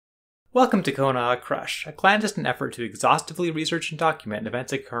Welcome to Konoha Crush, a clandestine effort to exhaustively research and document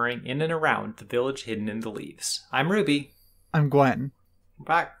events occurring in and around the village hidden in the leaves. I'm Ruby. I'm Gwen. We're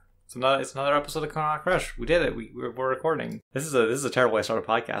back. It's another episode of Konoha Crush. We did it. We're recording. This is a terrible way to start a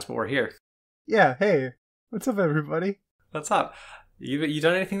podcast, but we're here. Yeah, hey. What's up, everybody? What's up? You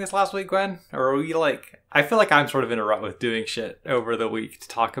done anything this last week, Gwen? Or are we I feel like I'm sort of in a rut with doing shit over the week to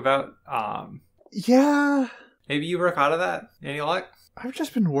talk about. Yeah. Maybe you broke out of that? Any luck? I've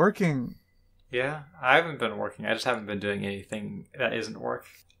just been working. Yeah, I haven't been working. I just haven't been doing anything that isn't work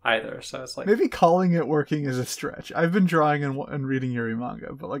either. So it's like maybe calling it working is a stretch. I've been drawing and reading Yuri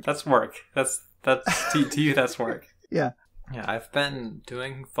manga, but that's work. That's to you. That's work. Yeah. Yeah, I've been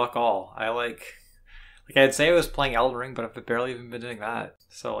doing fuck all. I'd say I was playing Elden Ring, but I've barely even been doing that.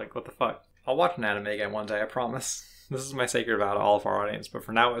 So what the fuck? I'll watch an anime again one day. I promise. This is my sacred vow to all of our audience. But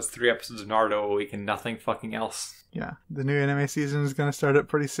for now, it's 3 episodes of Naruto a week and nothing fucking else. Yeah, the new anime season is going to start up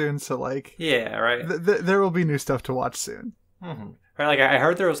pretty soon, so yeah, right. There will be new stuff to watch soon. Mm-hmm. Right, I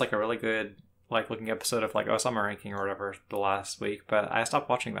heard there was a really good looking episode of Summer Ranking or whatever the last week, but I stopped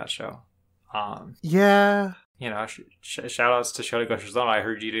watching that show. Yeah. You know, shout outs to Shota Shizuna. I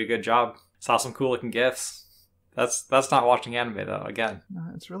heard you did a good job. Saw some cool looking gifs. That's not watching anime though. Again,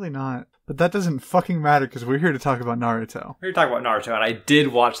 no, it's really not. But that doesn't fucking matter because we're here to talk about Naruto. We're here to talk about Naruto, and I did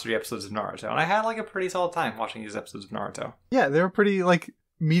watch 3 episodes of Naruto, and I had a pretty solid time watching these episodes of Naruto. Yeah, they were pretty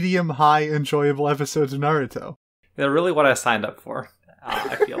medium high enjoyable episodes of Naruto. They're really what I signed up for.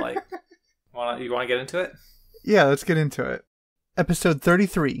 I feel like. You want to get into it? Yeah, let's get into it. Episode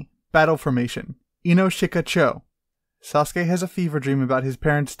 33, Battle Formation. Ino Shika Cho. Sasuke has a fever dream about his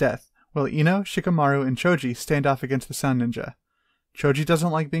parents' death, while Ino, Shikamaru, and Choji stand off against the Sun Ninja. Choji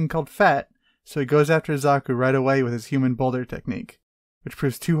doesn't like being called fat, so he goes after Zaku right away with his human boulder technique, which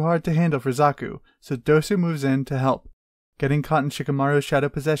proves too hard to handle for Zaku, so Dosu moves in to help, getting caught in Shikamaru's shadow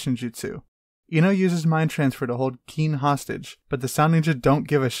possession jutsu. Ino uses mind transfer to hold Keen hostage, but the Sound Ninja don't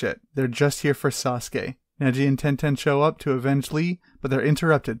give a shit. They're just here for Sasuke. Neji and Tenten show up to avenge Lee, but they're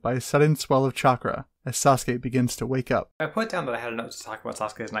interrupted by a sudden swell of chakra as Sasuke begins to wake up. I put down that I had a note to talk about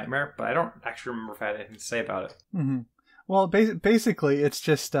Sasuke's nightmare, but I don't actually remember if I had anything to say about it. Mm-hmm. Well, basically, it's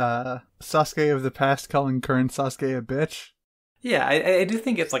just Sasuke of the past calling current Sasuke a bitch. Yeah, I do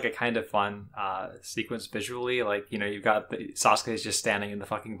think it's a kind of fun sequence visually. You've got Sasuke's just standing in the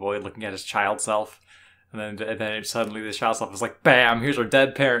fucking void looking at his child self, and then suddenly the child self is like, bam, here's our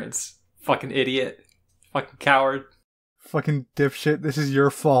dead parents. Fucking idiot. Fucking coward. Fucking dipshit, this is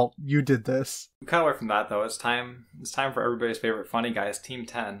your fault. You did this. We cut away from that, though. It's time for everybody's favorite funny guys, Team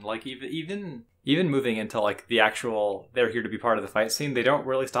 10. Even moving into, the actual, they're here to be part of the fight scene, they don't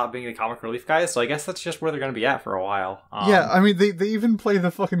really stop being the comic relief guys, so I guess that's just where they're going to be at for a while. Yeah, I mean, they even play the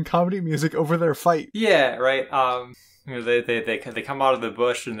fucking comedy music over their fight. Yeah, right. They come out of the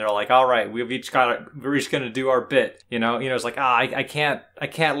bush and they're like, all right, we're each gonna do our bit. It's like, I can't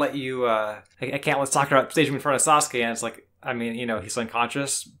let you, I can't let Sakura stage him in front of Sasuke. And it's like, he's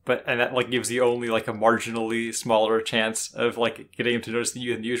unconscious, and that gives you only a marginally smaller chance of getting him to notice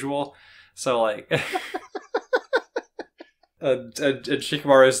you than usual. So and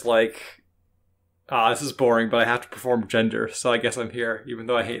Shikamaru's like, this is boring, but I have to perform gender, so I guess I'm here, even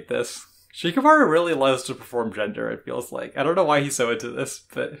though I hate this. Shikamaru really loves to perform gender, it feels like. I don't know why he's so into this,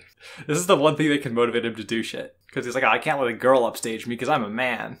 but this is the one thing that can motivate him to do shit. Because he's like, I can't let a girl upstage me because I'm a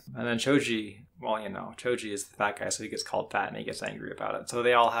man. And then Choji, Choji is the fat guy, so he gets called fat and he gets angry about it. So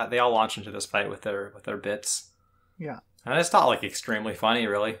they all launch into this fight with their bits. Yeah. And it's not extremely funny,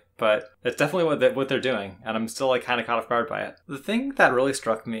 really, but it's definitely what they're doing, and I'm still kind of caught off guard by it. The thing that really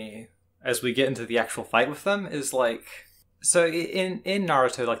struck me as we get into the actual fight with them is so in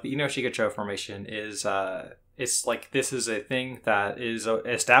Naruto, the Ino Shika Cho formation is this is a thing that is an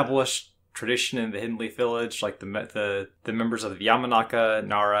established tradition in the Hidden Leaf Village. The members of the Yamanaka,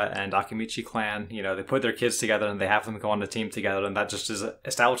 Nara, and Akimichi clan, they put their kids together and they have them go on a team together, and that just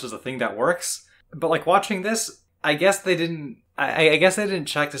establishes a thing that works. But watching this, I guess they didn't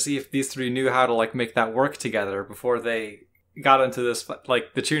check to see if these 3 knew how to make that work together before they got into this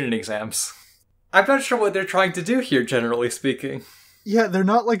the tuning exams. I'm not sure what they're trying to do here, generally speaking. Yeah, they're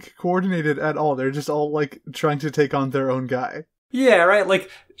not coordinated at all. They're just all trying to take on their own guy. Yeah, right.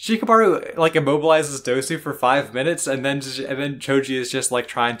 Shikamaru immobilizes Dosu for 5 minutes, and then Choji is just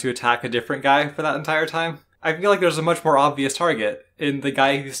trying to attack a different guy for that entire time. I feel there's a much more obvious target in the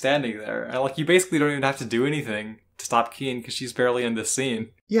guy who's standing there. And you basically don't even have to do anything to stop Keen because she's barely in this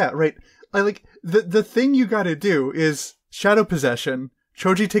scene. Yeah, right. The thing you gotta do is shadow possession.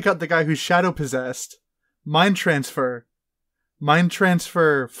 Choji take out the guy who's shadow possessed. Mind transfer,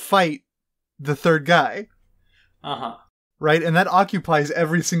 fight the third guy. Uh-huh. right? And that occupies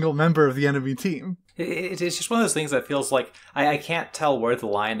every single member of the enemy team. It's just one of those things that feels like I can't tell where the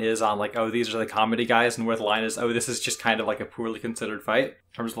line is on like, oh, these are the comedy guys, and where the line is, oh, this is just kind of like a poorly considered fight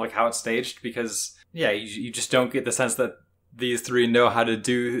in terms of like how it's staged, because you just don't get the sense that these three know how to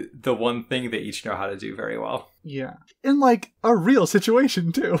do the one thing they each know how to do very well. Yeah. In like a real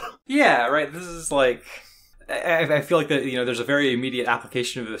situation too. Yeah, right. This is like, I feel like that, there's a very immediate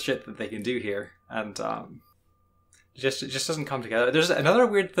application of the shit that they can do here, and it just doesn't come together. There's another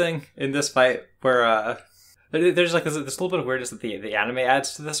weird thing in this fight where there's like this little bit of weirdness that the anime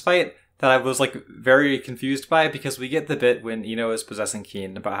adds to this fight that I was like very confused by, because we get the bit when Ino is possessing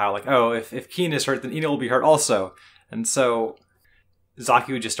Keen about how like, oh, if Keen is hurt, then Ino will be hurt also, and so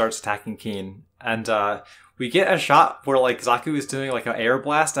Zaku just starts attacking Keen, and we get a shot where like Zaku is doing like an air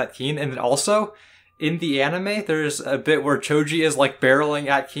blast at Keen, and then also in the anime there's a bit where Choji is like barreling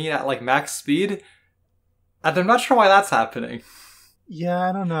at Keen at like max speed. And I'm not sure why that's happening. Yeah,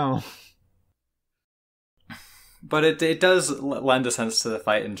 I don't know. But it does lend a sense to the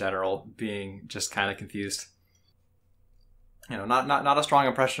fight in general, being just kind of confused. Not a strong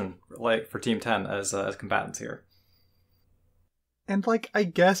impression like for Team 10 as combatants here. And like, I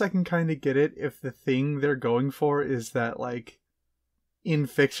guess I can kind of get it if the thing they're going for is that like, in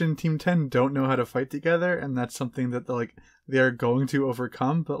fiction, Team 10 don't know how to fight together, and that's something that they're going to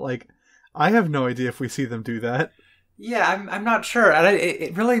overcome. But like, I have no idea if we see them do that. Yeah, I'm not sure, and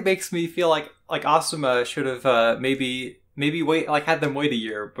it really makes me feel like Asuma should have maybe had them wait a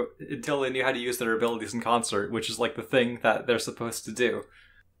year, but until they knew how to use their abilities in concert, which is like the thing that they're supposed to do.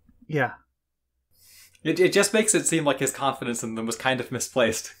 Yeah, it just makes it seem like his confidence in them was kind of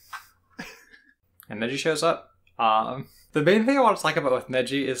misplaced. And Neji shows up. The main thing I want to talk about with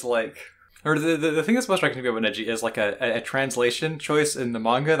Neji is like, or the thing that's most striking to me about Neji is like a translation choice in the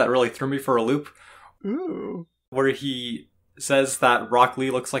manga that really threw me for a loop. Ooh. Where he says that Rock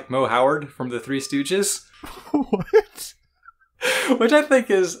Lee looks like Mo Howard from the Three Stooges. What? Which I think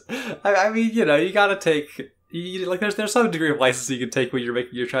is, I mean, you gotta take, there's some degree of license you can take when you're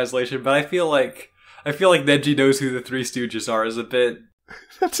making your translation, but I feel like Neji knows who the Three Stooges are is a bit...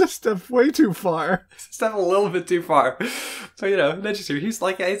 That's a step way too far. Step a little bit too far. So, Neji's here. He's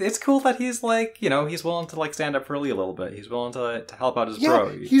like, it's cool that he's like, he's willing to like stand up for Lee a little bit. He's willing to help out his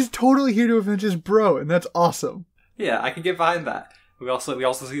bro. He's totally here to avenge his bro, and that's awesome. Yeah, I can get behind that. We also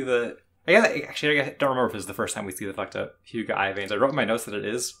see the... I don't remember if it's the first time we see the fucked up Hyuga eye veins. I wrote in my notes that it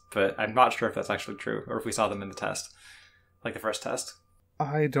is, but I'm not sure if that's actually true, or if we saw them in the test. Like the first test.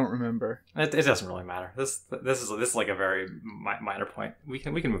 I don't remember. It doesn't really matter. This is like a very minor point. We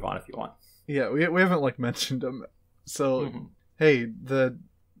can move on if you want. Yeah, we haven't like mentioned them. So hey, the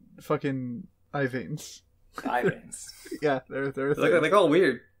fucking eye veins. Eye veins. Yeah, they're like all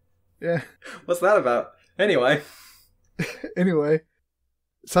weird. Yeah. What's that about? Anyway,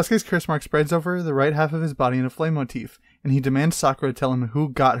 Sasuke's curse mark spreads over the right half of his body in a flame motif, and he demands Sakura tell him who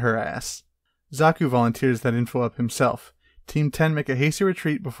got her ass. Zaku volunteers that info up himself. Team 10 make a hasty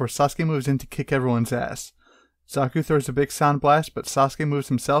retreat before Sasuke moves in to kick everyone's ass. Zaku throws a big sound blast, but Sasuke moves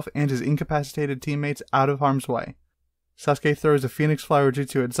himself and his incapacitated teammates out of harm's way. Sasuke throws a phoenix flower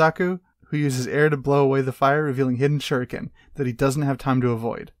jutsu at Zaku, who uses air to blow away the fire, revealing hidden shuriken that he doesn't have time to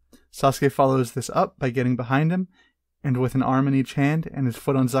avoid. Sasuke follows this up by getting behind him, and with an arm in each hand and his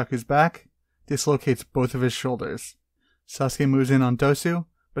foot on Zaku's back, dislocates both of his shoulders. Sasuke moves in on Dosu,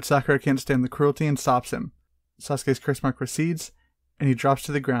 but Sakura can't stand the cruelty and stops him. Sasuke's curse mark recedes, and he drops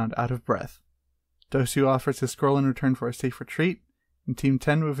to the ground out of breath. Dosu offers his scroll in return for a safe retreat, and Team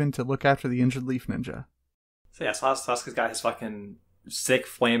 10 move in to look after the injured Leaf Ninja. So yeah, Sasuke's got his fucking sick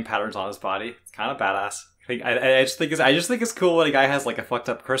flame patterns on his body. It's kind of badass. I just think it's cool when a guy has like a fucked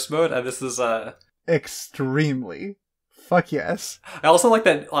up curse mode, and this is extremely. Fuck yes. I also like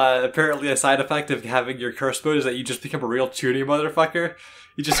that apparently a side effect of having your curse mode is that you just become a real chuny motherfucker.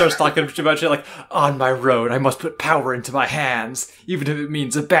 He just starts talking about shit like, on my road I must put power into my hands, even if it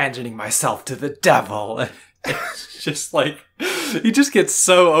means abandoning myself to the devil. It's just like, he just gets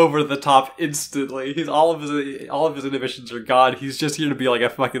so over the top instantly. He's all of his inhibitions are gone. He's just here to be like a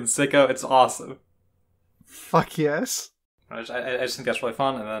fucking sicko. It's awesome. Fuck yes. I just think that's really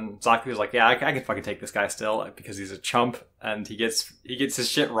fun. And then Zaku's like, yeah, I can fucking take this guy still because he's a chump and he gets his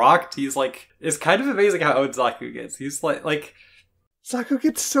shit rocked. He's like, it's kind of amazing how owned Zaku gets. He's like Zaku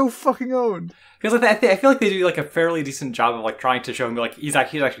gets so fucking owned. Because I feel like they do like a fairly decent job of like trying to show him like he's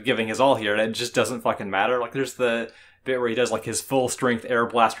actually giving his all here, and it just doesn't fucking matter. Like there's the bit where he does like his full strength air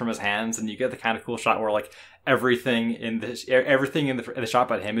blast from his hands, and you get the kind of cool shot where like everything in the shot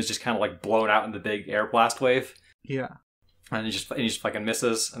by him is just kind of like blown out in the big air blast wave. Yeah. And he just fucking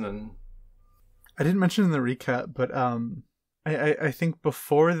misses, and then... I didn't mention in the recap, but I think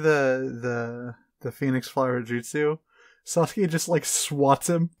before the Phoenix Flower Jutsu, Sasuke just like swats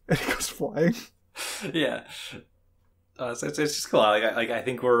him and he goes flying. Yeah. So it's just cool. I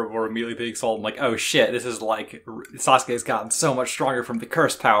think we're immediately being sold. Like, oh shit, this is like Sasuke's gotten so much stronger from the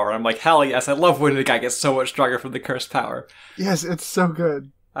curse power. And I'm like, hell yes, I love when the guy gets so much stronger from the curse power. Yes, it's so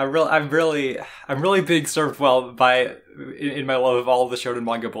good. I'm really being served well by in my love of all of the shonen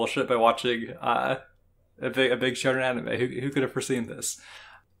manga bullshit by watching a big shonen anime. Who could have foreseen this?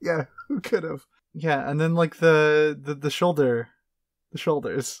 Yeah, who could have? Yeah, and then like the shoulders.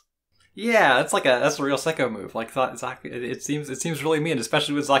 Yeah, that's a real Sicko move. Like, it seems really mean,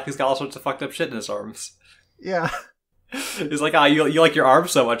 especially when Zaku's got all sorts of fucked up shit in his arms. Yeah, It's like, you like your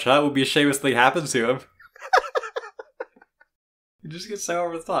arms so much, huh? It would be a shame if something happens to him. You just get so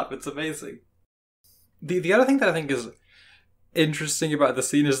over the top. It's amazing. The other thing that I think is interesting about the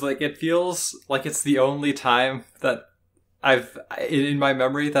scene is like it feels like it's the only time that I've in my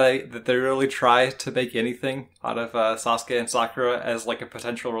memory that they really try to make anything out of Sasuke and Sakura as like a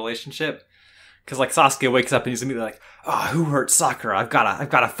potential relationship. Because like Sasuke wakes up and he's immediately like, "Oh, who hurt Sakura? I've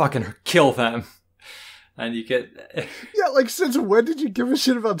gotta fucking kill them." And you get yeah. Like, since when did you give a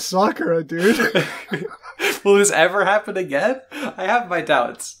shit about Sakura, dude? Will this ever happen again? I have my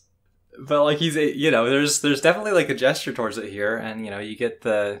doubts. But like there's definitely like a gesture towards it here, and you get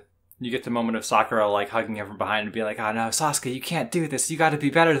the moment of Sakura like hugging him from behind and being like, "Oh no, Sasuke, you can't do this. You got to be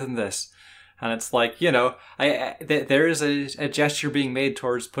better than this." And it's like, there is a gesture being made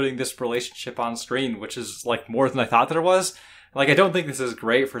towards putting this relationship on screen, which is like more than I thought there was. Like, I don't think this is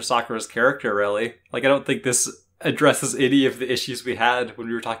great for Sakura's character, really. Like, I don't think this addresses any of the issues we had when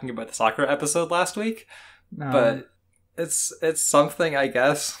we were talking about the Sakura episode last week. No. But it's something, I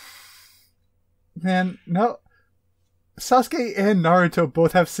guess. Man, no. Sasuke and Naruto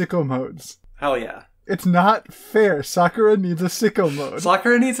both have Sicko modes. Hell yeah. It's not fair. Sakura needs a Sicko mode.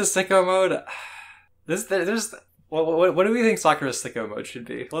 Sakura needs a Sicko mode. What do we think Sakura's Sicko mode should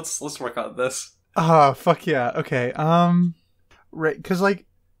be? Let's work on this. Fuck yeah. Okay. Right, because like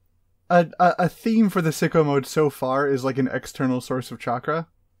a theme for the Sicko mode so far is like an external source of chakra.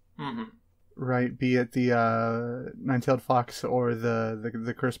 Mm-hmm. Right, be it the nine-tailed fox or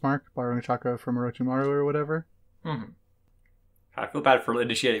the curse mark, borrowing chakra from Orochimaru or whatever. Mm-hmm. I feel bad for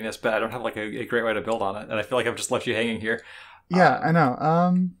initiating this, but I don't have like a great way to build on it, and I feel like I've just left you hanging here. Yeah, I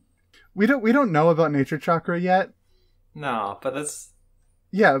know. We don't know about nature chakra yet. No, but that's...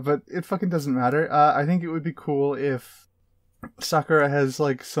 Yeah, but it fucking doesn't matter. I think it would be cool if Sakura has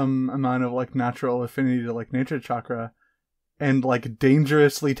like some amount of like natural affinity to like nature chakra and like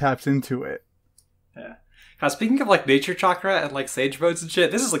dangerously taps into it. Yeah. Now, speaking of like nature chakra and like sage modes and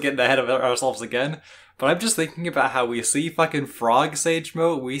shit, this is like getting ahead of ourselves again. But I'm just thinking about how we see fucking frog sage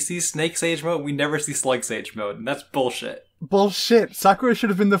mode, we see snake sage mode, we never see slug sage mode, and that's bullshit. Bullshit. Sakura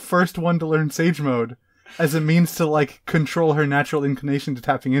should have been the first one to learn sage mode as a means to like control her natural inclination to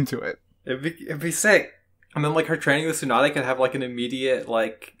tapping into it. It'd be sick. And then like her training with Tsunade could have like an immediate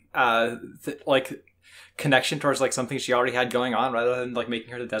like connection towards like something she already had going on, rather than like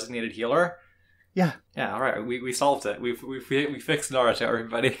making her the designated healer. Yeah. Yeah. All right. We solved it. We fixed Naruto,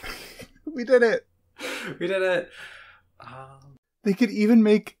 everybody. We did it. We did it. They could even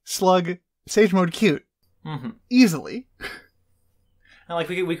make Slug Sage Mode cute. Mm-hmm. Easily. And like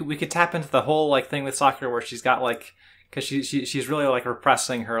we could tap into the whole like thing with Sakura where she's got like, because she's really like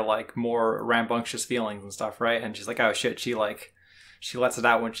repressing her like more rambunctious feelings and stuff, right? And she's like, oh shit, she lets it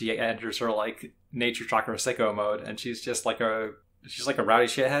out when she enters her like nature chakra Sicko mode, and she's like a rowdy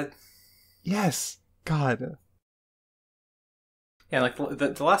shithead. Yes. God. Yeah, like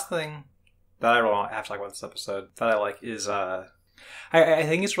the last thing that I really have to talk about this episode that I like is I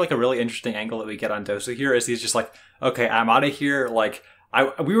think it's like a really interesting angle that we get on Dosu here, is he's just like, okay, I'm out of here, like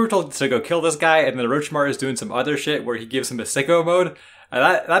we were told to go kill this guy, and then Orochimaru is doing some other shit where he gives him a Sicko mode, and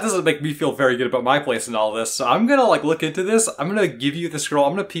that doesn't make me feel very good about my place in all this, so I'm gonna like look into this, I'm gonna give you the scroll,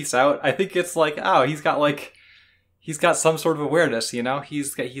 I'm gonna peace out. I think it's like, oh, he's got some sort of awareness, you know?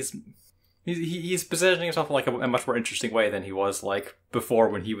 He's positioning himself in like a much more interesting way than he was like before,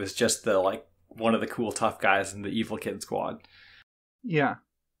 when he was just the like one of the cool tough guys in the evil kid squad. Yeah.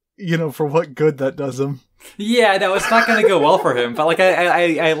 You know, for what good that does him. Yeah, no, it's not going to go well for him. But like,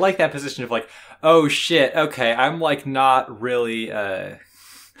 I like that position of like, oh shit, okay, I'm like not really like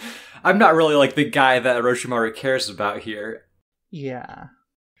the guy that Orochimaru cares about here. Yeah.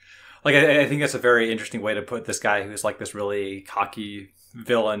 Like, I think that's a very interesting way to put this guy who's like this really cocky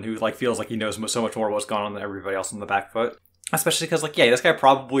villain who like feels like he knows so much more what's going on than everybody else on the back foot. Especially because like, yeah, this guy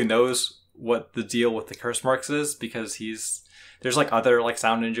probably knows what the deal with the curse marks is, because there's like other like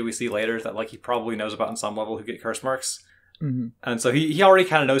sound ninja we see later that like he probably knows about on some level who get curse marks. Mm-hmm. And so he already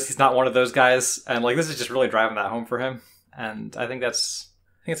kind of knows he's not one of those guys, and like this is just really driving that home for him. And I think it's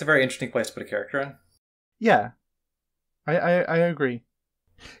a very interesting place to put a character in. Yeah, I agree.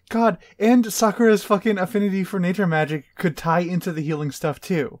 God, and Sakura's fucking affinity for nature magic could tie into the healing stuff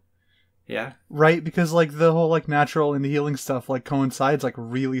too. Yeah. Right? Because like the whole like natural and the healing stuff like coincides like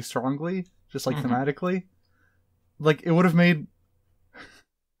really strongly, just like thematically. Like it would have made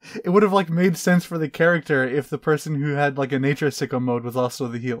like made sense for the character if the person who had like a nature sicko mode was also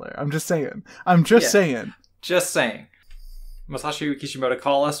the healer. I'm just saying. Just saying. Masashi Kishimoto,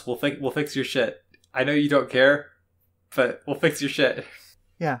 call us. We'll fix your shit. I know you don't care, but we'll fix your shit.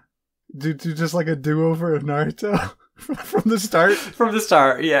 Yeah. Do just like a do-over of Naruto from the start? From the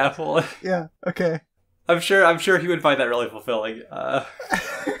start, yeah. Well, yeah, okay. I'm sure he would find that really fulfilling.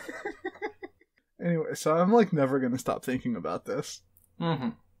 Anyway, so I'm like never going to stop thinking about this. Mm-hmm.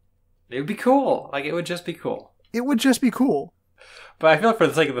 It would be cool. Like it would just be cool. It would just be cool. But I feel like for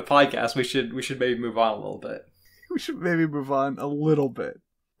the sake of the podcast, we should maybe move on a little bit. We should maybe move on a little bit.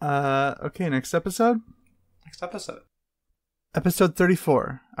 Okay, next episode? Episode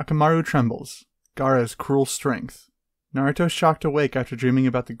 34, Akamaru Trembles, Gaara's Cruel Strength. Naruto's shocked awake after dreaming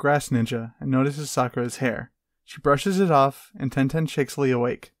about the grass ninja and notices Sakura's hair. She brushes it off, and Tenten shakes Lee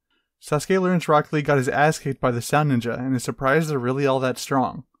awake. Sasuke learns Rock Lee got his ass kicked by the sound ninja and is surprised they're really all that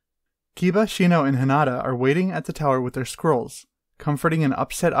strong. Kiba, Shino, and Hinata are waiting at the tower with their scrolls, comforting an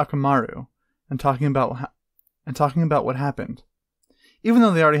upset Akamaru, and talking about what happened. Even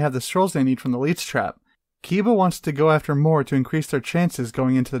though they already have the scrolls they need from the leech trap, Kiba wants to go after more to increase their chances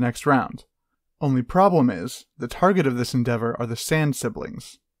going into the next round. Only problem is, the target of this endeavor are the Sand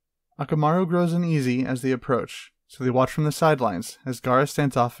siblings. Akamaru grows uneasy as they approach, so they watch from the sidelines as Gaara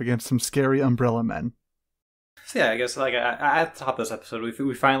stands off against some scary umbrella men. So yeah, I guess like at the top of this episode,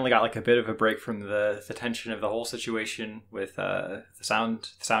 we finally got like a bit of a break from the tension of the whole situation with the sound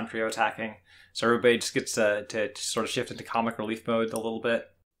trio attacking. So everybody just gets to sort of shift into comic relief mode a little bit.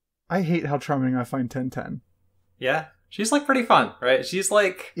 I hate how charming I find Tenten. Yeah, she's like pretty fun, right? She's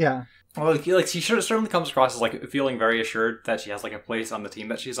like well, like she certainly comes across as like feeling very assured that she has like a place on the team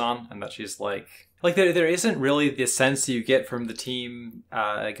that she's on, and that she's like there isn't really the sense you get from the team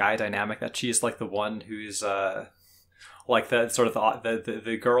guy dynamic that she's like the one who's like the sort of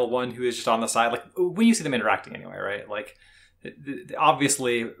the girl one who is just on the side. Like when you see them interacting anyway, right? Like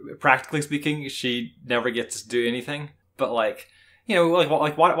obviously, practically speaking, she never gets to do anything, but like you know,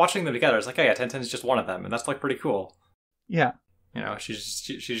 like watching them together, it's like, oh yeah, Tenten's just one of them, and that's like pretty cool. Yeah. You know, she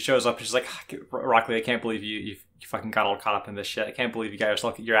shows up and she's like, Rock Lee, I can't believe you fucking got all caught up in this shit. I can't believe you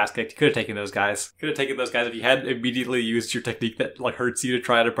got your ass kicked. You could have taken those guys. If you hadn't immediately used your technique that like hurts you to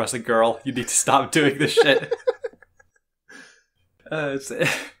try to impress a girl. You need to stop doing this shit. This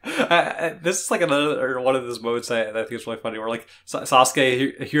is like another one of those modes I think is really funny where like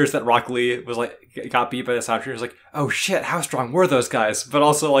Sasuke hears that Rock Lee was like got beat by the sound tree. He's like, oh shit, how strong were those guys? But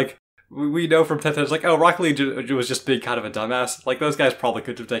also like we know from Tenten, it's like, oh, Rock Lee was just being kind of a dumbass. Like those guys probably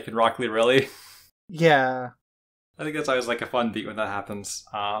could have taken Rock Lee, really. Yeah, I think that's always like a fun beat when that happens.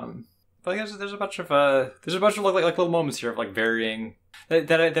 But I guess there's a bunch of like little moments here of like varying that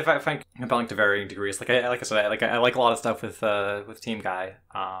I find compelling to varying degrees. Like I said, I like a lot of stuff with Team Guy,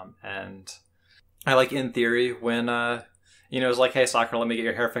 and I like in theory when it's like, hey Sakura, let me get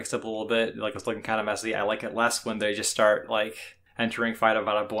your hair fixed up a little bit. Like it's looking kind of messy. I like it less when they just start like entering fight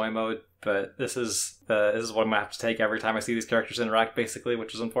about a boy mode. But this is what I'm gonna have to take every time I see these characters interact, basically,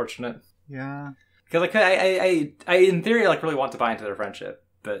 which is unfortunate. Yeah, because I in theory like really want to buy into their friendship,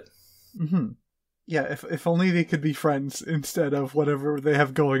 but. Mm-hmm. Yeah, if only they could be friends instead of whatever they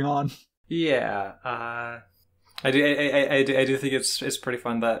have going on. Yeah, I do think it's pretty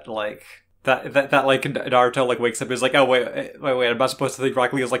fun that like that like Naruto like wakes up and is like, oh wait, I'm not supposed to think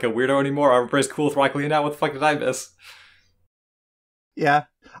Rock Lee is like a weirdo anymore. Everybody's cool with Rock Lee now. What the fuck did I miss? Yeah,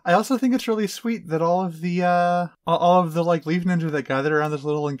 I also think it's really sweet that all of the like Leaf Ninja that gathered around this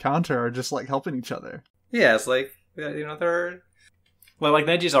little encounter are just like helping each other. Yeah, it's like they're. Well, like,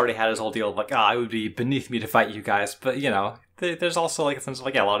 Neji's already had his whole deal of, like, it would be beneath me to fight you guys. But, there's also, like, a sense of,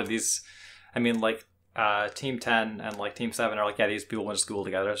 like, a lot of these, I mean, like, Team 10 and, like, Team 7 are, like, these people went to school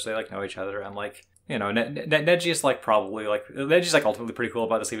together, so they, like, know each other. And, like, Neji is, like, probably, like, Neji's, like, ultimately pretty cool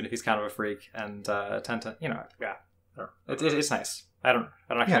about this, even if he's kind of a freak. And Tenten, yeah. It's nice. I don't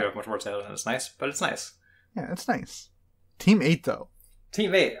actually have much more to say other than it's nice, but it's nice. Yeah, it's nice. Team 8, though.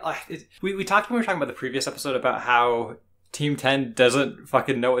 Team 8. We talked when we were talking about the previous episode about how Team 10 doesn't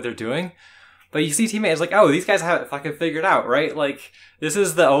fucking know what they're doing. But you see Team 8 is like, oh, these guys have it fucking figured out, right? Like, this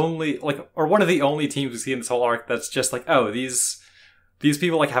is the only, like, or one of the only teams we see in this whole arc that's just like, oh, these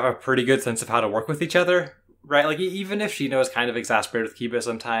people, like, have a pretty good sense of how to work with each other. Right, like, even if Shino is kind of exasperated with Kiba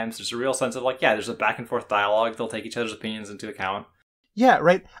sometimes, there's a real sense of, like, yeah, there's a back and forth dialogue. They'll take each other's opinions into account. Yeah,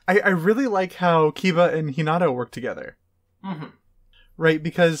 right. I really like how Kiba and Hinata work together. Mm-hmm. Right,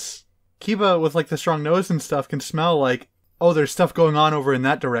 because Kiba, with, like, the strong nose and stuff, can smell, like, oh, there's stuff going on over in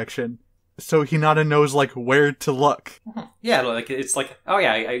that direction. So Hinata knows, like, where to look. Mm-hmm. Yeah, like, it's like, oh,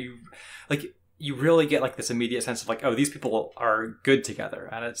 yeah, you really get, like, this immediate sense of, like, oh, these people are good together.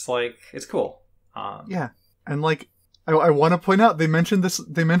 And it's, like, it's cool. Yeah. And, like, I want to point out, they mentioned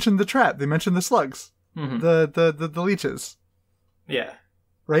the trap, they mentioned the slugs, mm-hmm. the leeches. Yeah.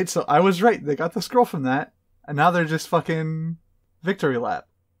 Right? So I was right, they got the scroll from that, and now they're just fucking victory lap.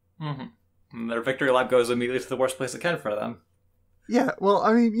 Mm-hmm. And their victory lap goes immediately to the worst place it can for them. Yeah, well,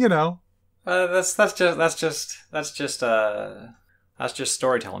 I mean, you know. That's just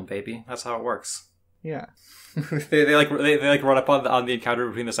storytelling, baby. That's how it works. Yeah. they run up on the encounter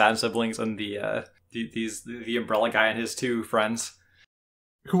between the Sand siblings and the umbrella guy and his two friends,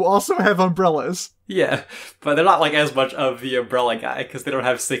 who also have umbrellas. Yeah, but they're not like as much of the umbrella guy because they don't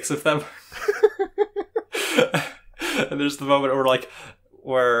have 6 of them. And there's the moment where like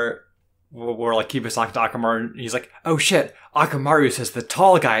Kiba's talking to Akamaru and he's like, oh shit, Akamaru says the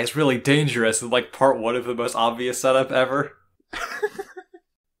tall guy is really dangerous, and like part 1 of the most obvious setup ever.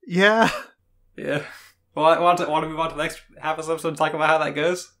 Yeah. Well, I want to move on to the next half of this episode and talk about how that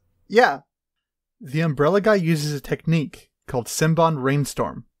goes. Yeah. The umbrella guy uses a technique called Simbon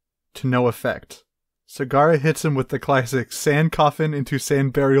Rainstorm to no effect. So Gaara hits him with the classic sand coffin into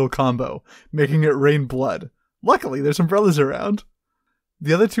sand burial combo, making it rain blood. Luckily, there's umbrellas around.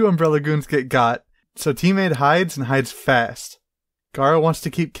 The other 2 umbrella goons get got, so teammate hides and hides fast. Gaara wants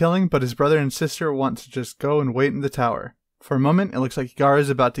to keep killing, but his brother and sister want to just go and wait in the tower. For a moment, it looks like Gaara is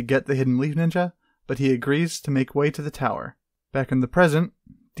about to get the hidden leaf ninja, but he agrees to make way to the tower. Back in the present,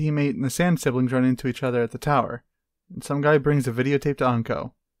 teammate and the Sand siblings run into each other at the tower, and some guy brings a videotape to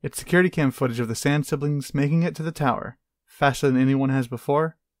Anko. It's security cam footage of the Sand siblings making it to the tower, faster than anyone has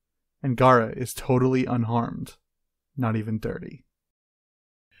before, and Gaara is totally unharmed. Not even dirty.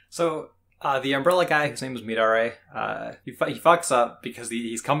 So, the umbrella guy, whose name is Midare, he fucks up because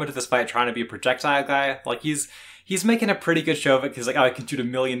he's coming to this fight trying to be a projectile guy. Like, he's making a pretty good show of it because, like, oh, I can shoot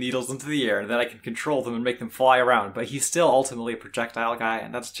 1,000,000 needles into the air and then I can control them and make them fly around. But he's still ultimately a projectile guy,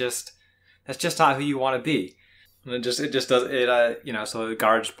 and that's just not who you want to be. And it just does it, so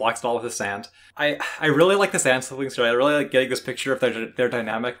Gaara just blocks it all with his sand. I really like the Sand siblings story. I really like getting this picture of their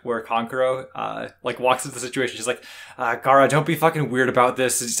dynamic where Kankuro, walks into the situation. She's like, Gaara, don't be fucking weird about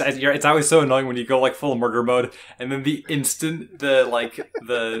this. It's always so annoying when you go, like, full murder mode. And then the instant the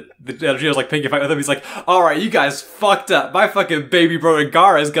energy was, like, picking a fight with him, he's like, alright, you guys fucked up. My fucking baby brother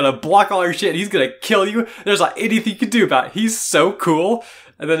Gaara is gonna block all your shit and he's gonna kill you. There's not anything you can do about it. He's so cool.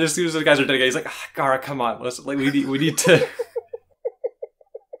 And then as soon as the guys are dead again, he's like, Gaara, come on, we need to...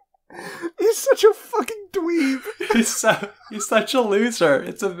 He's such a fucking dweeb. He's such a loser.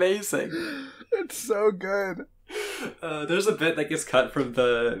 It's amazing. It's so good. There's a bit that gets cut from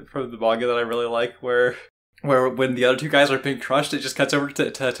the manga that I really like, where when the other 2 guys are being crushed, it just cuts over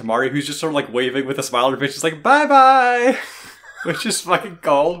to Tamari, who's just sort of like waving with a smile on her face. She's like, bye bye, which is fucking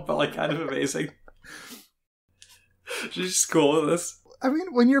cold, but like kind of amazing. She's just cool with this. I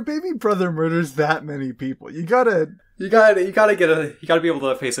mean, when your baby brother murders that many people, you gotta be able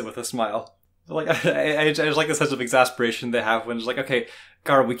to face it with a smile. Like, I just like the sense of exasperation they have when it's like, okay,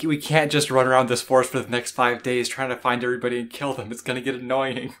 Gaara, we can't just run around this forest for the next 5 days trying to find everybody and kill them. It's gonna get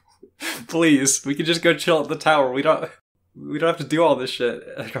annoying. Please, we can just go chill at the tower. We don't have to do all this shit.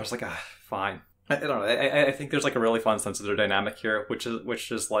 And Gaara's like, fine. I don't know. I think there's like a really fun sense of their dynamic here, which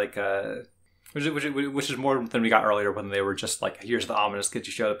is like which is more than we got earlier when they were just like, here's the ominous kid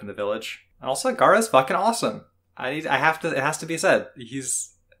who showed up in the village. And also, Gaara's fucking awesome. It has to be said.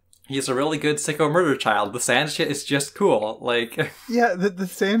 He's a really good Sicko murder child. The sand shit is just cool. Like, yeah, the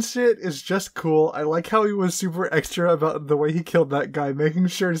sand shit is just cool. I like how he was super extra about the way he killed that guy, making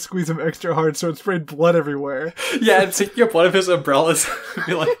sure to squeeze him extra hard so it sprayed blood everywhere. Yeah, and taking up one of his umbrellas.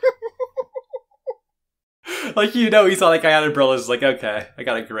 Be like, like, he saw that guy had umbrellas. Like, okay, I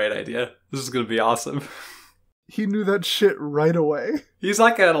got a great idea. This is gonna be awesome. He knew that shit right away. He's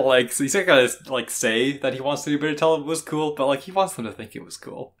not gonna say that he wants anybody to tell him it was cool, but like he wants them to think it was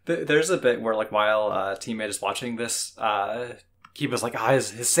cool. There's a bit where like while teammate is watching this, Kiba's like,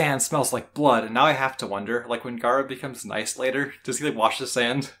 his sand smells like blood, and now I have to wonder, like when Gaara becomes nice later, does he like wash the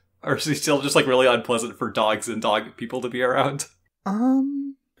sand, or is he still just like really unpleasant for dogs and dog people to be around?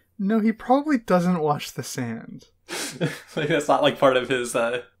 No, he probably doesn't wash the sand. Like that's not like part of his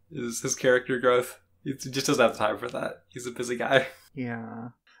character growth. He just doesn't have time for that. He's a busy guy. Yeah.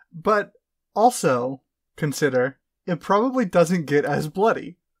 But also, consider, it probably doesn't get as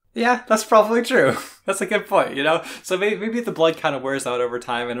bloody. Yeah, that's probably true. That's a good point, you know? So maybe the blood kind of wears out over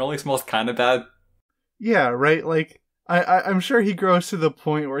time and it only smells kind of bad. Yeah, right? Like, I'm sure he grows to the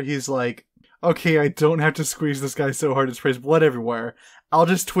point where he's like, okay, I don't have to squeeze this guy so hard it sprays blood everywhere. I'll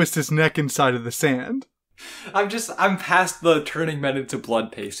just twist his neck inside of the sand. I'm past the turning men into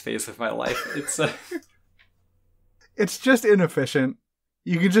blood paste phase of my life. It's just inefficient.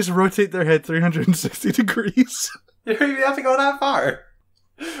 You can just rotate their head 360 degrees. You don't even have to go that far.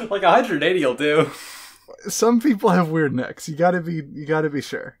 Like 180 will do. Some people have weird necks. You gotta be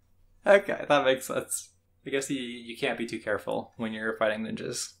sure. Okay, that makes sense. I guess you can't be too careful when you're fighting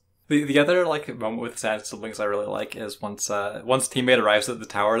ninjas. The other like moment with the sad siblings I really like is once teammate arrives at the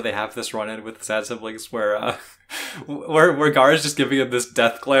tower, they have this run in with the sad siblings where Gaara's just giving him this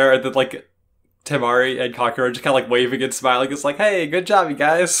death glare, and then like Temari and Kakura are just kind of like waving and smiling. It's like, hey, good job, you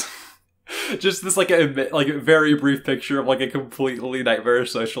guys. Just this like a very brief picture of like a completely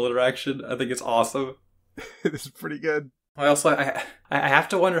nightmarish social interaction. I think it's awesome. It is pretty good. I have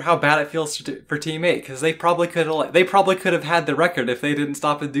to wonder how bad it feels for Team 8, because they probably could have had the record if they didn't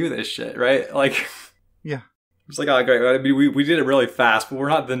stop and do this shit, right? Like, yeah. It's like, oh great, I mean, we did it really fast, but we're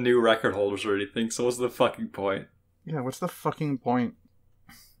not the new record holders or anything, so what's the fucking point? Yeah, what's the fucking point?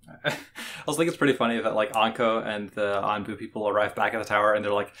 I also think it's pretty funny that like Anko and the Anbu people arrive back at the tower and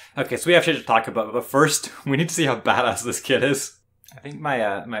they're like, okay, so we have shit to talk about, but first we need to see how badass this kid is. I think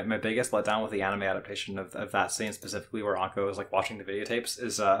my biggest letdown with the anime adaptation of that scene specifically where Anko is like watching the videotapes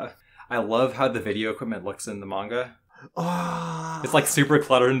is I love how the video equipment looks in the manga. Oh. It's like super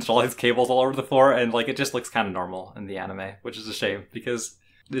cluttered and there's all these cables all over the floor, and like it just looks kind of normal in the anime, which is a shame because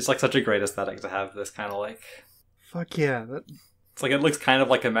it's like such a great aesthetic to have this kind of like, fuck yeah, it's like it looks kind of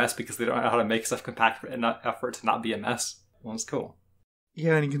like a mess because they don't know how to make stuff compact and not for it to not be a mess. Well, it's cool.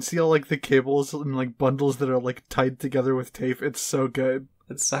 Yeah, and you can see all like the cables and like bundles that are like tied together with tape. It's so good.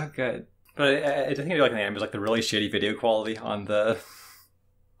 It's so good. But I think like in the anime is like the really shitty video quality on the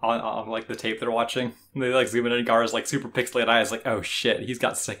on like the tape they're watching. And they like zoom in and Gaara's like super pixelated eyes, like, oh shit, he's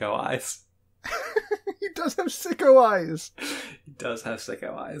got sicko eyes. He does have sicko eyes. He does have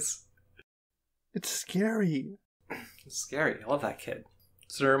sicko eyes. It's scary. It's scary. I love that kid.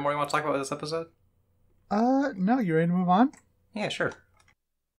 Is there more you want to talk about with this episode? No, you ready to move on? Yeah, sure.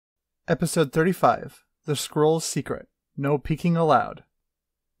 Episode 35, The Scroll's Secret. No peeking allowed.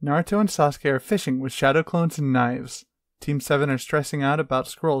 Naruto and Sasuke are fishing with shadow clones and knives. Team 7 are stressing out about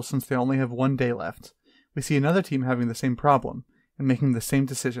scrolls since they only have 1 day left. We see another team having the same problem, and making the same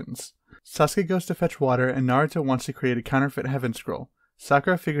decisions. Sasuke goes to fetch water, and Naruto wants to create a counterfeit heaven scroll.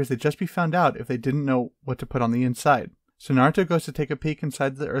 Sakura figures they'd just be found out if they didn't know what to put on the inside. So Naruto goes to take a peek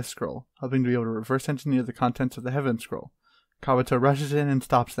inside the Earth Scroll, hoping to be able to reverse engineer the contents of the Heaven Scroll. Kabuto rushes in and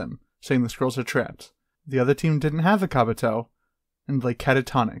stops them, saying the scrolls are trapped. The other team didn't have a Kabuto, and lay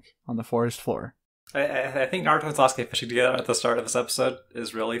catatonic on the forest floor. I think Naruto and Sasuke fishing together at the start of this episode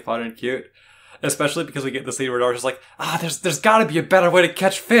is really fun and cute. Especially because we get the scene where Naruto's like, there's gotta be a better way to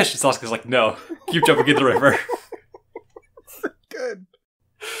catch fish! And Sasuke's like, no, keep jumping in the river. Good.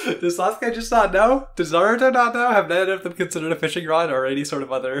 Does Sasuke just not know? Does Naruto not know? Have none of them considered a fishing rod or any sort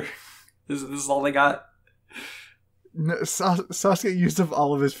of other... This is all they got? No, Sasuke used up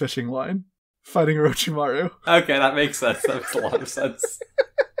all of his fishing line, fighting Orochimaru. Okay, that makes sense. That makes a lot of sense.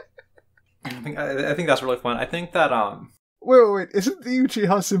 I think that's really fun. I think that, Wait, isn't the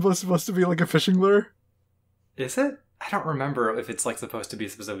Uchiha symbol supposed to be like a fishing lure? Is it? I don't remember if it's like supposed to be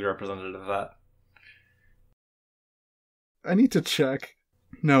specifically representative of that. I need to check.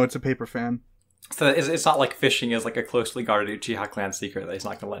 No, it's a paper fan. So it's not like fishing is like a closely guarded Uchiha clan secret that he's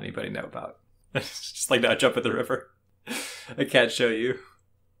not going to let anybody know about. It's just like, no, jump in the river. I can't show you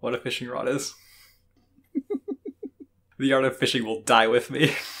what a fishing rod is. The art of fishing will die with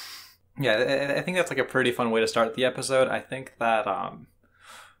me. Yeah, I think that's like a pretty fun way to start the episode. I think that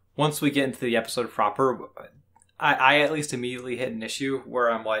once we get into the episode proper, I at least immediately hit an issue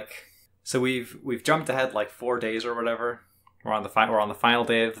where I'm like, so we've jumped ahead like 4 days or whatever. We're on the final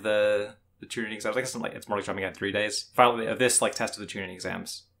day of the tuning exams. I guess it's more like jumping ahead 3 days. Final day of this like test of the tuning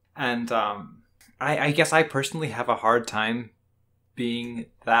exams, and I guess I personally have a hard time being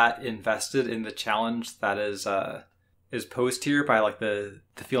that invested in the challenge that is posed here by like the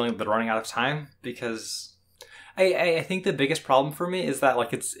feeling of the running out of time, because I think the biggest problem for me is that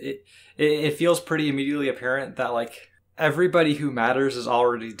like it feels pretty immediately apparent that like everybody who matters is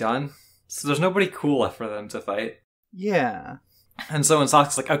already done, so there's nobody cool left for them to fight. Yeah. And so when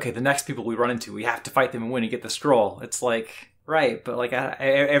Sasuke's like, okay, the next people we run into, we have to fight them and win and get the scroll. It's like, right, but like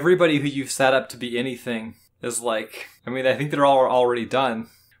everybody who you've set up to be anything is like, I mean, I think they're all already done.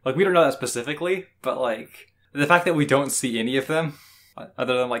 Like, we don't know that specifically, but, like, the fact that we don't see any of them,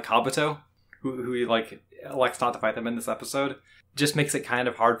 other than, like, Kabuto, who like, elects not to fight them in this episode, just makes it kind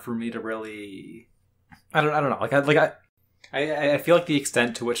of hard for me to really... I don't know. I feel like the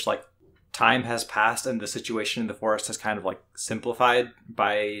extent to which, like, time has passed and the situation in the forest has kind of, like, simplified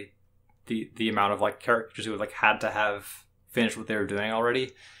by the amount of, like, characters who have, like, had to have finished what they were doing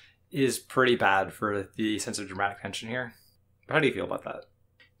already is pretty bad for the sense of dramatic tension here. How do you feel about that?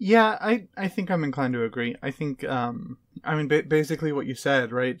 Yeah, I think I'm inclined to agree. I think, basically what you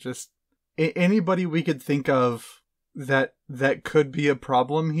said, right? Just anybody we could think of that could be a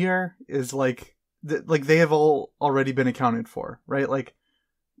problem here is, like, they have all already been accounted for, right? Like,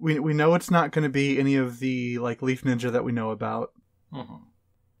 we know it's not going to be any of the, like, Leaf Ninja that we know about. Mm-hmm.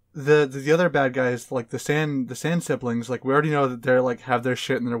 The other bad guys, like the sand siblings, like, we already know that they're, like, have their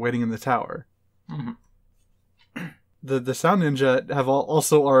shit and they're waiting in the tower. Mm-hmm. The Sound Ninja have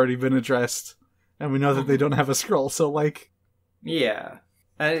also already been addressed, and we know that they don't have a scroll, so, like... Yeah.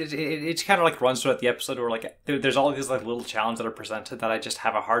 And it kind of, like, runs throughout the episode where, like, there's all these, like, little challenges that are presented that I just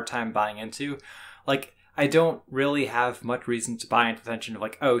have a hard time buying into. Like, I don't really have much reason to buy into the tension of,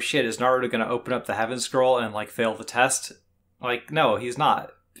 like, oh shit, is Naruto going to open up the Heaven Scroll and, like, fail the test? Like, no, he's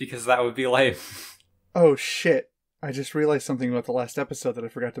not, because that would be lame. Oh shit. I just realized something about the last episode that I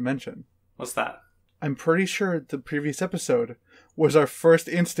forgot to mention. What's that? I'm pretty sure the previous episode was our first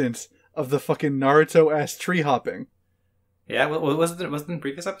instance of the fucking Naruto-ass tree hopping. Yeah, was it in the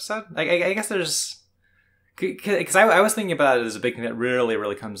previous episode? I guess there's... Because I was thinking about it as a big thing that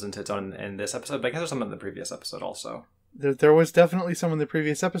really comes into its own in this episode, but I guess there's some in the previous episode also. There was definitely some in the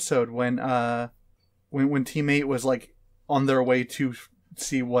previous episode when Team 8 was, like, on their way to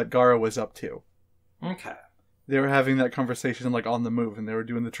see what Gaara was up to. Okay. They were having that conversation, like, on the move, and they were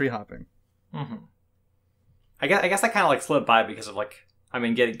doing the tree hopping. Mm-hmm. I guess that kind of, like, slipped by because of, like, I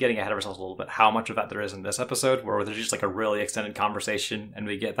mean, getting ahead of ourselves a little bit, how much of that there is in this episode, where there's just, like, a really extended conversation, and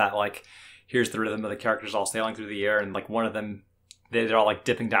we get that, like, here's the rhythm of the characters all sailing through the air, and, like, one of them, they're all, like,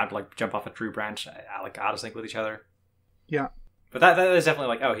 dipping down to, like, jump off a tree branch, like, out of sync with each other. Yeah. But that is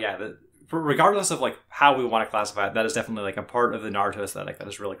definitely, like, oh, yeah, regardless of, like, how we want to classify it, that is definitely, like, a part of the Naruto aesthetic that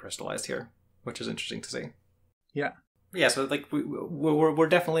is really crystallized here, which is interesting to see. Yeah. Yeah, so, like, we're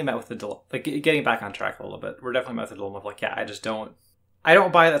definitely met with the dilemma. Like, getting back on track a little bit, we're definitely met with the dilemma of, like, yeah, I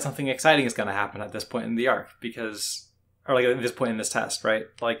don't buy that something exciting is going to happen at this point in the arc, because, or, like, at this point in this test, right?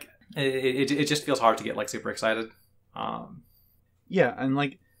 Like, it just feels hard to get, like, super excited. Yeah, and,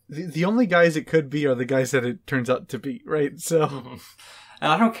 like, the only guys it could be are the guys that it turns out to be, right? So... Mm-hmm.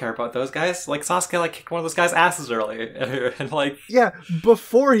 And I don't care about those guys. Like, Sasuke, like, kicked one of those guys' asses earlier, and, like... Yeah,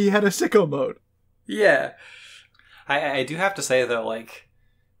 before he had a Sicko mode. Yeah. I do have to say, though, like,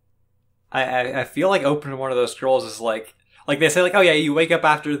 I feel like opening one of those scrolls is, like they say, like, oh yeah, you wake up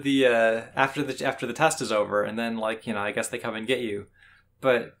after the test is over, and then, like, you know, I guess they come and get you.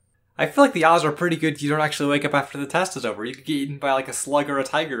 But I feel like the odds are pretty good you don't actually wake up after the test is over. You could get eaten by, like, a slug or a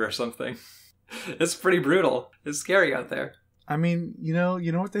tiger or something. It's pretty brutal. It's scary out there. I mean, you know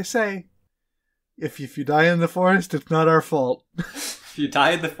what they say. If you die in the forest, it's not our fault. If you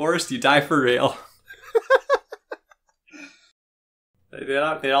die in the forest, you die for real. They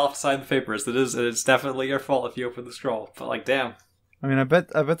all have to sign the papers. It's definitely your fault if you open the scroll. But, like, damn. I mean, I bet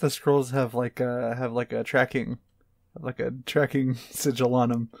the scrolls have a tracking sigil on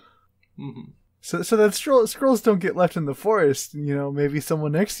them. Mm-hmm. So that scrolls don't get left in the forest. You know, maybe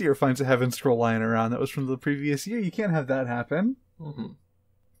someone next year finds a heaven scroll lying around that was from the previous year. You can't have that happen. Mm-hmm.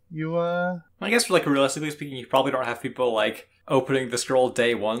 I guess, like, realistically speaking, you probably don't have people, like, opening the scroll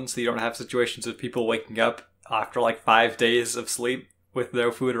day one, so you don't have situations of people waking up after, like, 5 days of sleep with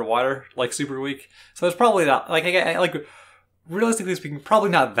no food or water, like, super weak. So there's probably not, like, realistically speaking,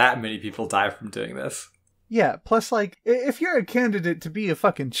 probably not that many people die from doing this. Yeah, plus, like, if you're a candidate to be a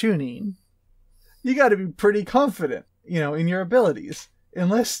fucking Chunin, you gotta be pretty confident, you know, in your abilities.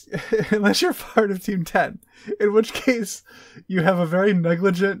 Unless you're part of Team 10. In which case, you have a very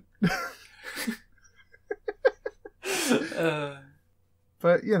negligent...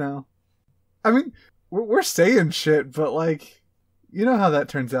 But, you know. I mean, we're saying shit, but, like... You know how that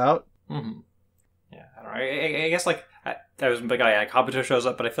turns out. Mm-hmm. Yeah, I don't know. I guess, like, that was a big guy. Kabuto shows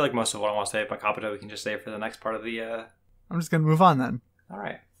up, but I feel like most of what I want to say about Kabuto we can just save for the next part of the... I'm just going to move on, then.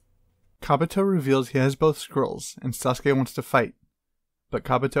 Alright. Kabuto reveals he has both scrolls, and Sasuke wants to fight. But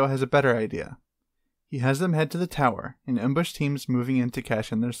Kabuto has a better idea. He has them head to the tower, and ambush teams moving in to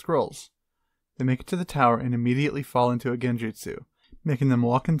cash in their scrolls. They make it to the tower and immediately fall into a genjutsu, making them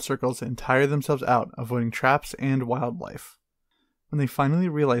walk in circles and tire themselves out, avoiding traps and wildlife. When they finally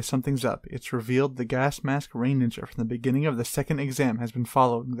realize something's up, it's revealed the gas mask rain ninja from the beginning of the second exam has been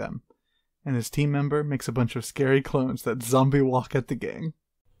following them, and his team member makes a bunch of scary clones that zombie walk at the gang.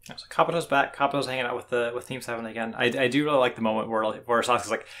 So Kabuto's back. Kabuto's hanging out with Team 7 again. I do really like the moment where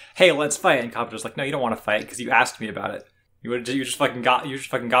Sasuke's like, "Hey, let's fight," and Kabuto's like, "No, you don't want to fight because you asked me about it. You just fucking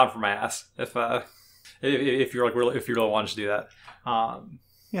gone for my ass if you really wanted to do that."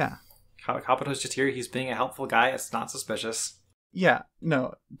 Yeah. Kabuto's just here. He's being a helpful guy. It's not suspicious. Yeah.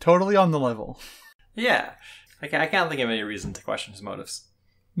 No. Totally on the level. Yeah. I can't think of any reason to question his motives.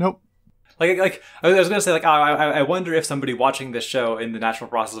 Nope. Like I was gonna say, like, I wonder if somebody watching this show in the natural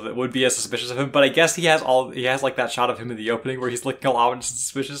process of it would be as suspicious of him. But I guess he has like that shot of him in the opening where he's looking all ominous and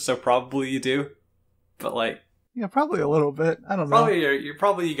suspicious. So probably you do. But like, yeah, probably a little bit. I don't know.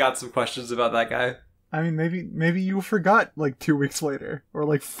 Probably you got some questions about that guy. I mean, maybe you forgot like 2 weeks later or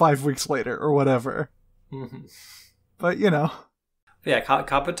like 5 weeks later or whatever. Mm-hmm. But you know. Yeah,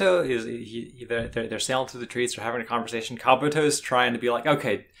 Kabuto they're sailing through the trees. They're having a conversation. Kabuto's trying to be like,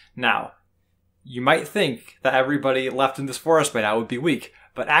 okay, now. You might think that everybody left in this forest by now would be weak,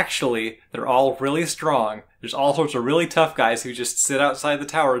 but actually, they're all really strong. There's all sorts of really tough guys who just sit outside the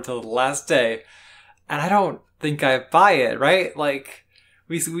tower until the last day, and I don't think I buy it, right? Like,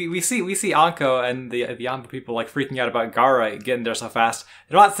 we see Anko and the Anko people like freaking out about Gaara getting there so fast.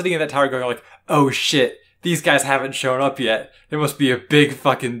 They're not sitting in that tower going like, "Oh shit, these guys haven't shown up yet. There must be a big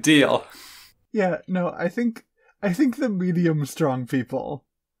fucking deal." Yeah, no, I think the medium strong people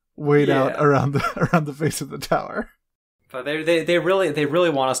wait out around the face of the tower. But they really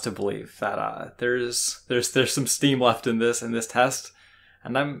want us to believe that there's some steam left in this test,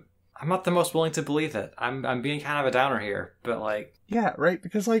 and I'm not the most willing to believe it. I'm being kind of a downer here, but like, yeah, right,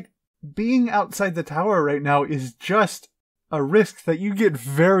 because like being outside the tower right now is just a risk that you get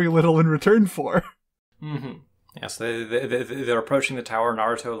very little in return for. Mm-hmm. Yeah, so they're approaching the tower.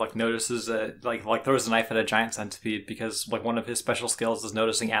 Naruto like notices like throws a knife at a giant centipede because like one of his special skills is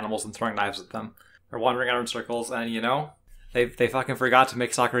noticing animals and throwing knives at them. They're wandering out in circles, and you know they fucking forgot to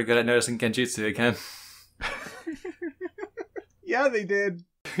make Sakura good at noticing genjutsu again. Yeah, they did.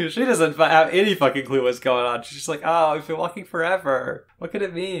 She doesn't have any fucking clue what's going on. She's just like, "Oh, we've been walking forever. What could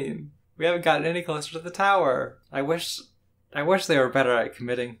it mean? We haven't gotten any closer to the tower." I wish they were better at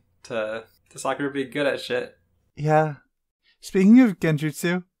committing to Sakura being good at shit. Yeah. Speaking of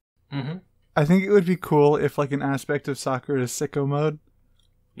genjutsu, mm-hmm. I think it would be cool if like an aspect of Sakura's Sicko mode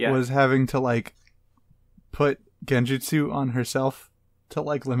was having to like put genjutsu on herself to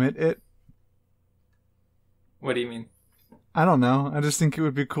like limit it. What do you mean? I don't know. I just think it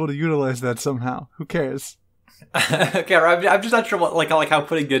would be cool to utilize that somehow. Who cares? Okay, I'm just not sure what like how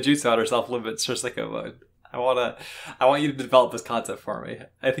putting genjutsu on herself limits her Sicko mode. I want you to develop this concept for me.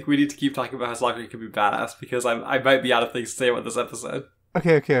 I think we need to keep talking about how Sakura can be badass because I might be out of things to say about this episode.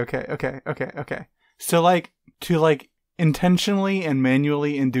 Okay. So like to like intentionally and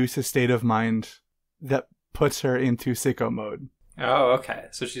manually induce a state of mind that puts her into Sicko mode. Oh, okay.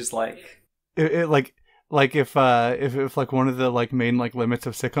 So she's like it like if like one of the like main like limits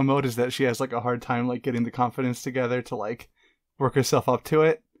of Sicko mode is that she has like a hard time like getting the confidence together to like work herself up to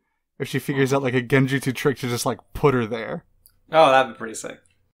it. If she figures out like a genjutsu trick to just like put her there. Oh, that'd be pretty sick.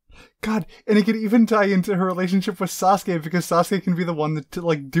 God, and it could even tie into her relationship with Sasuke because Sasuke can be the one to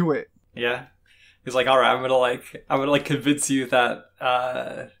like do it. Yeah, he's like, all right, I'm gonna convince you that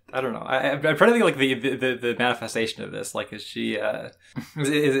I don't know. I'm trying to think like the manifestation of this. Like, is she is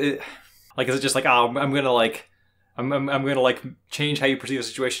it just like, oh, I'm gonna like change how you perceive the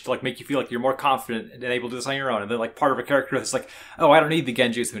situation to like make you feel like you're more confident and able to do this on your own, and then like part of a character is like, oh, I don't need the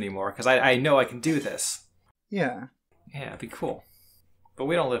genjutsu anymore because I know I can do this. Yeah, it'd be cool, but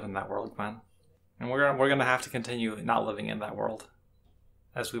we don't live in that world, man, and we're gonna have to continue not living in that world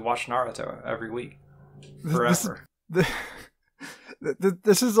as we watch Naruto every week forever.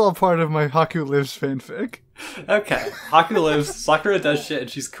 This is all part of my Haku Lives fanfic. Okay, Haku Lives. Sakura does shit and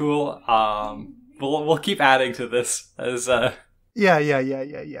she's cool. We'll keep adding to this as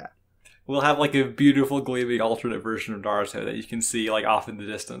Yeah. We'll have like a beautiful gleaming alternate version of Naruto that you can see like off in the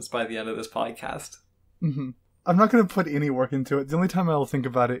distance by the end of this podcast. Mm-hmm. I'm not going to put any work into it. The only time I'll think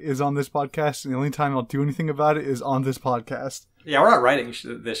about it is on this podcast, and the only time I'll do anything about it is on this podcast. Yeah, we're not writing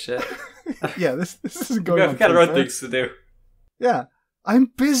this shit. Yeah, this is going on. We've got our own things to do. Yeah,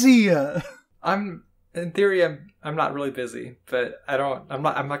 I'm busy. In theory, I'm not really busy, but I'm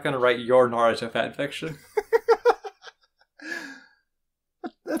not going to write your Naruto fan fiction.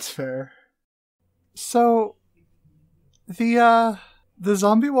 That's fair. So, the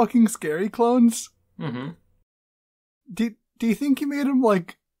zombie walking scary clones. Mm-hmm. Do you think you made them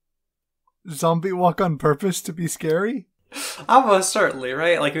like zombie walk on purpose to be scary? Almost certainly,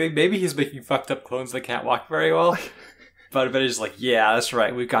 right? Like maybe he's making fucked up clones that can't walk very well. But it's like, yeah, that's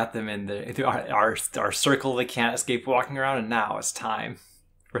right. We've got them in our circle they can't escape walking around, and now it's time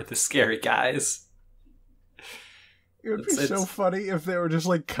for the scary guys. It would be so funny if they were just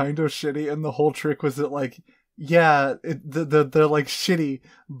like kind of shitty, and the whole trick was that like, yeah, they're like shitty,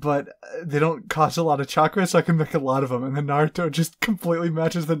 but they don't cost a lot of chakra, so I can make a lot of them. And then Naruto just completely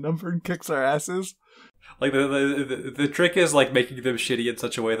matches the number and kicks our asses. Like the trick is like making them shitty in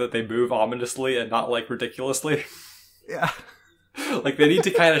such a way that they move ominously and not like ridiculously. Yeah. Like they need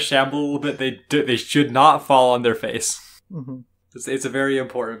to kind of shamble a little bit. They should not fall on their face. Mm-hmm. It's a very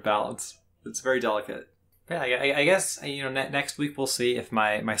important balance. It's very delicate. Yeah, I guess next week we'll see if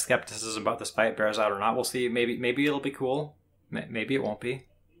my skepticism about this fight bears out or not. We'll see. Maybe it'll be cool. Maybe it won't be.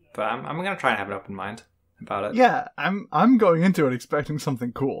 But I'm gonna try and have an open mind about it. Yeah, I'm going into it expecting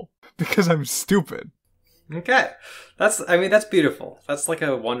something cool because I'm stupid. Okay, that's beautiful. That's like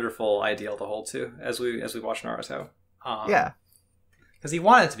a wonderful ideal to hold to as we watch Naruto. Yeah, because he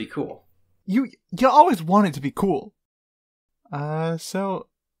wanted it to be cool. You always want it to be cool. So,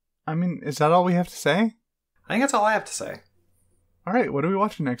 I mean, is that all we have to say? I think that's all I have to say. All right, what are we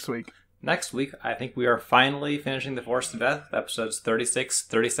watching next week? Next week, I think we are finally finishing The Force to Death, episodes 36,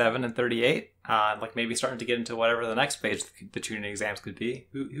 37, and 38. Like maybe starting to get into whatever the next page the tuning exams could be.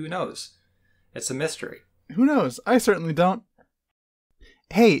 Who knows? It's a mystery. Who knows? I certainly don't.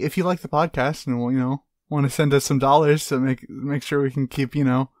 Hey, if you like the podcast and want to send us some dollars to make sure we can keep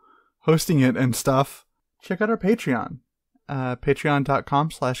hosting it and stuff, check out our Patreon.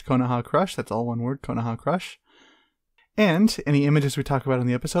 Patreon.com/Konoha Crush. That's all one word, Konoha Crush. And any images we talk about in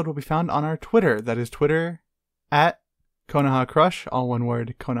the episode will be found on our Twitter. That is Twitter @Konoha Crush, all one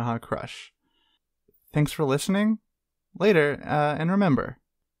word, Konoha Crush. Thanks for listening. Later, and remember,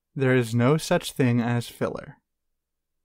 there is no such thing as filler.